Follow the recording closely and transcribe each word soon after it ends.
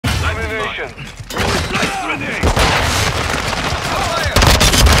position. Flash grenade!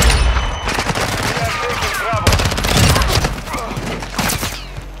 We are taking Bravo.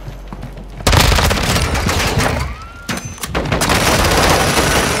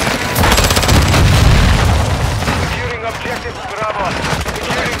 Securing objective Bravo.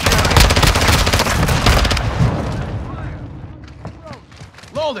 Securing Charlie.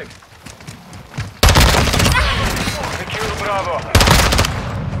 Loading! Secure Bravo.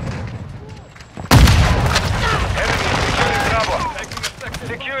 Enemy securing Bravo.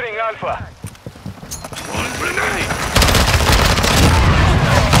 Securing Alpha. One grenade!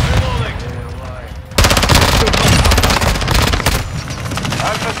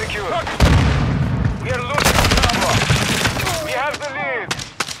 Alpha secure. We are losing Bravo. We have the lead.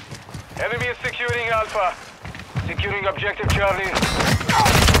 Enemy is securing Alpha. Securing objective Charlie.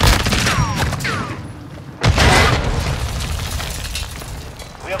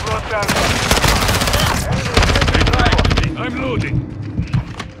 We have lost Alpha. Enemy is taking Bravo. I'm loading!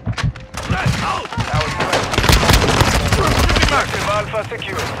 Flash out! Objective Alpha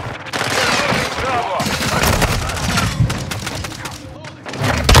secure. We are losing Bravo.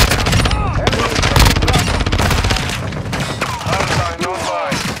 Enemy is taking Bravo. Alpha is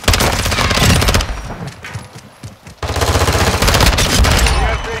online. We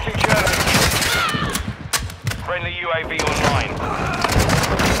are taking Charlie. Friendly UAV online.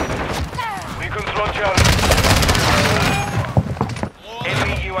 We control Charlie.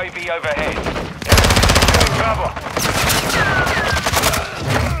 Enemy UAV overhead. Enemy Bravo.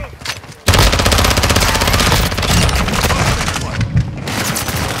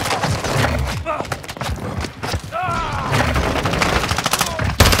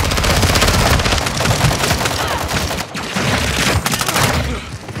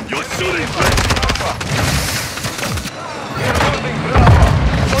 You're shooting! We are losing Bravo.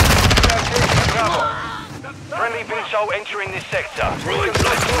 We are taking Bravo. Friendly missile entering this sector. Throwing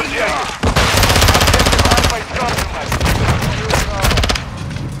flash grenade! Alpha is compromised.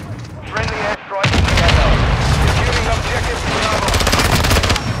 Friendly airstrike in the AO. Securing objective Bravo.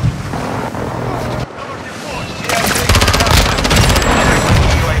 We are taking Bravo.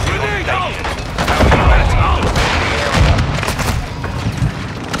 UAV on station.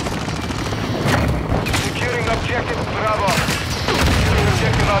 Securing objective Bravo. Securing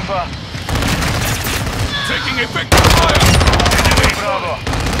objective Alpha. Taking effective fire! Enemy! Bravo.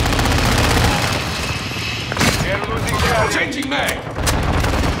 We are losing Charlie. Changing mag!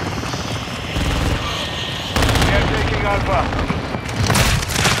 We are taking Alpha.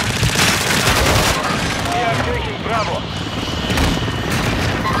 We are taking Bravo.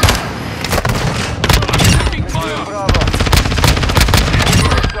 Taking fire! Bravo.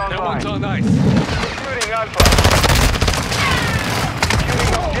 That one's on ice! Securing Alpha.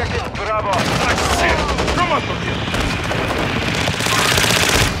 Securing objective Bravo. That's it! Come on from here!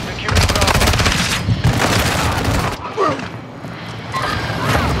 Securing Bravo.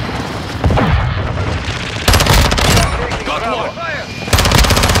 Taking Got Bravo. one!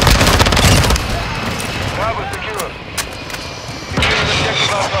 Bravo secure. Securing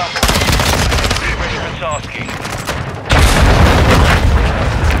objective Alpha. Ready for tasking.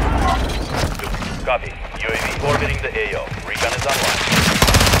 Copy. UAV orbiting the AO. Recon is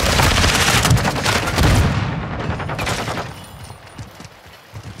online.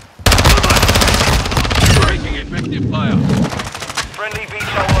 Breaking effective fire! Friendly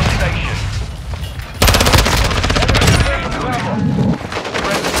VTOL on station. Bravo.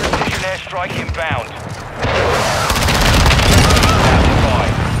 Friendly precision airstrike inbound.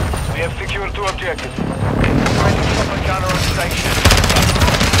 We have secured two objectives. Friendly chopper gunner on station.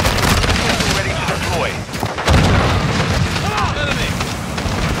 Ready to deploy. Enemy!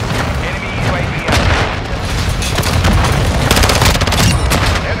 Enemy UAV active.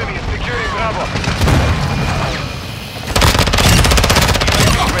 Enemy is securing Bravo.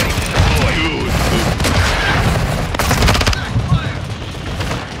 UAV ready to deploy. Good!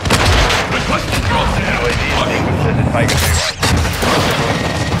 Requesting crosshair! UAV extinguished at the Tiger 3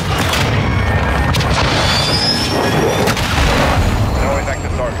 Throwing back to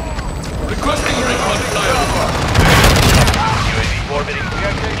target. Requesting recon flyover! UAV orbiting. We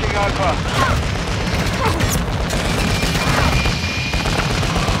are taking Alpha.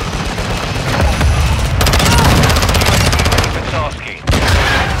 Ready for tasking.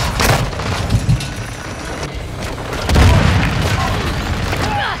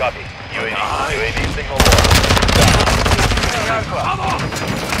 Copy. UAV signal lost. Securing Alpha. Come on!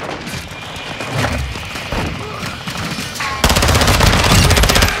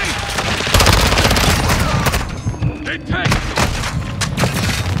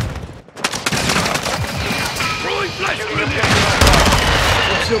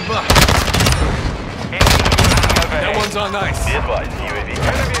 your back? That one's on ice. Be advised, UAV.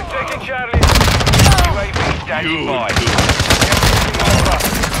 Enemy is taking Charlie. UAV standing by.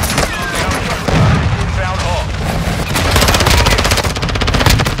 Inbound off.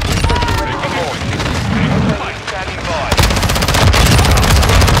 Standing by.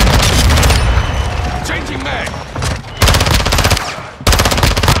 Changing mag.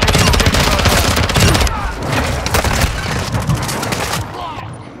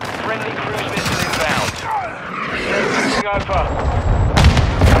 Friendly cruise missile inbound. Using Alpha.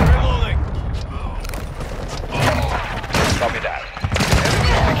 Reloading. Copy that. Enemy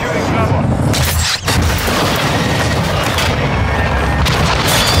is securing Bravo.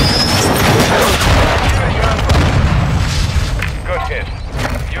 Good hit.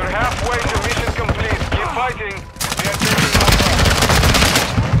 You're halfway to mission complete. Keep fighting. We are taking Alpha.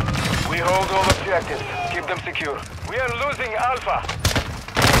 We hold all objectives. Keep them secure. We are losing Alpha.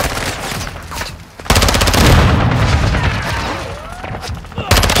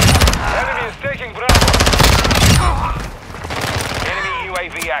 Enemy is taking Bravo. Enemy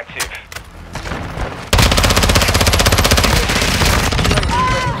UAV active.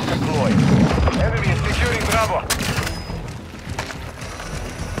 Deployed. Enemy is securing Bravo.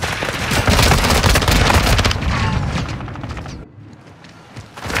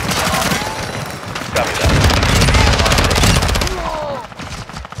 Copy that.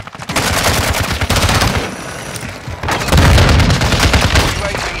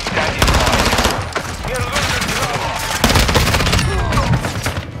 UAV standing by. We are losing Bravo.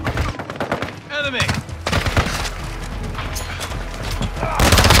 Enemy.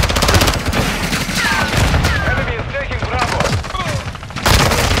 Enemy is taking Bravo.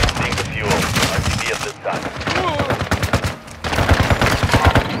 Seeing the fuel. RTB at this time.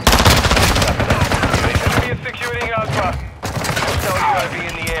 Enemy is securing Alpha. Hostile UAV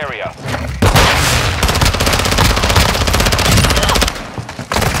in the area.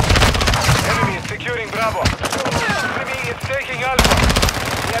 Enemy is securing Bravo. Enemy is taking Alpha.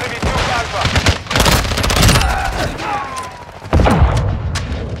 The enemy took Alpha.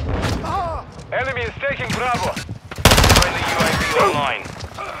 Enemy is taking Bravo. Friendly UAV online.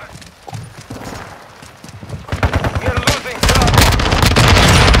 We are losing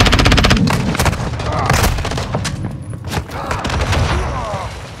Bravo.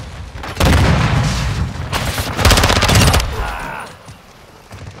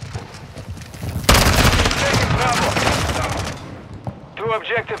 Taking Bravo. Two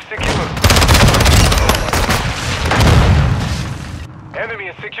objectives secure. Enemy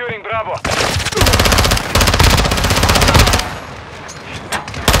is securing Bravo.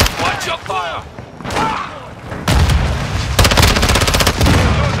 Watch your fire.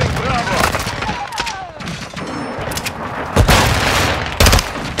 Losing Bravo.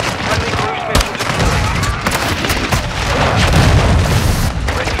 Friendly cruise missile deployed.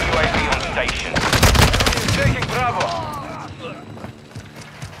 Friendly UAV on station. Enemy is taking Bravo.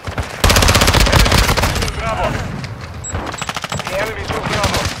 Enemy is Bravo. The enemy took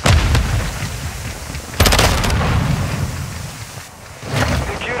Bravo.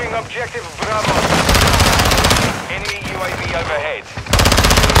 Securing objective Bravo. Enemy UAV overhead.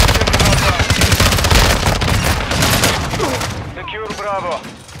 Secure Bravo.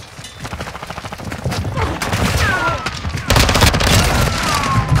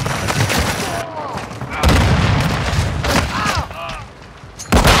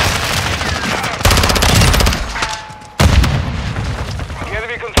 The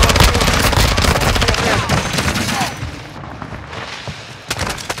enemy controls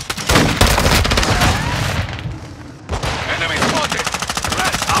Enemy spotted.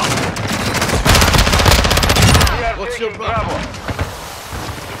 Rest out. We are What's your taking plan? Bravo.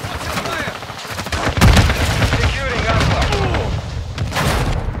 Securing Alpha.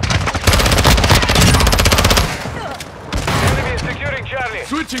 Enemy is securing Charlie.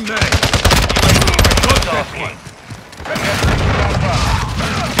 Switching mag. UAV tasking. Alpha.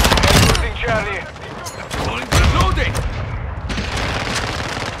 Losing Charlie. Reloading.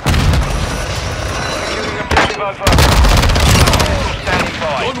 Securing objective Alpha. Standing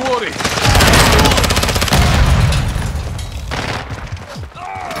by. Don't worry.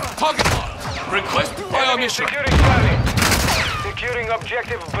 Target marked. Request fire Enemy mission. securing Charlie. Securing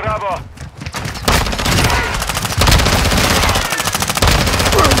objective Bravo.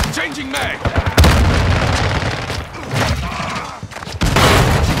 Changing mag.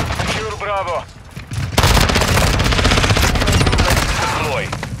 Secure Bravo. Deploy.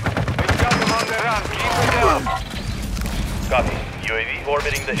 We've got them on the run. Keep it up. Copy. UAV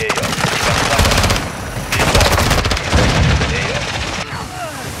orbiting the AO. Be advised. The AO.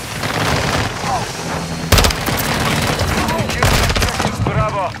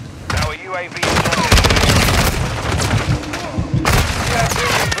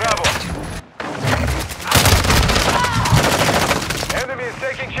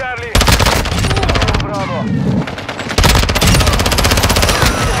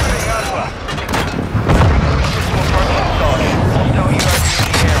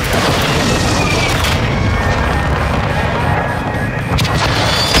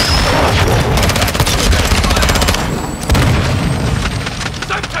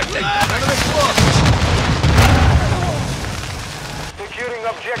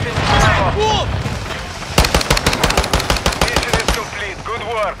 Objective Bravo. Whoa! Mission is complete. Good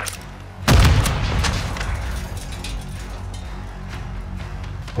work.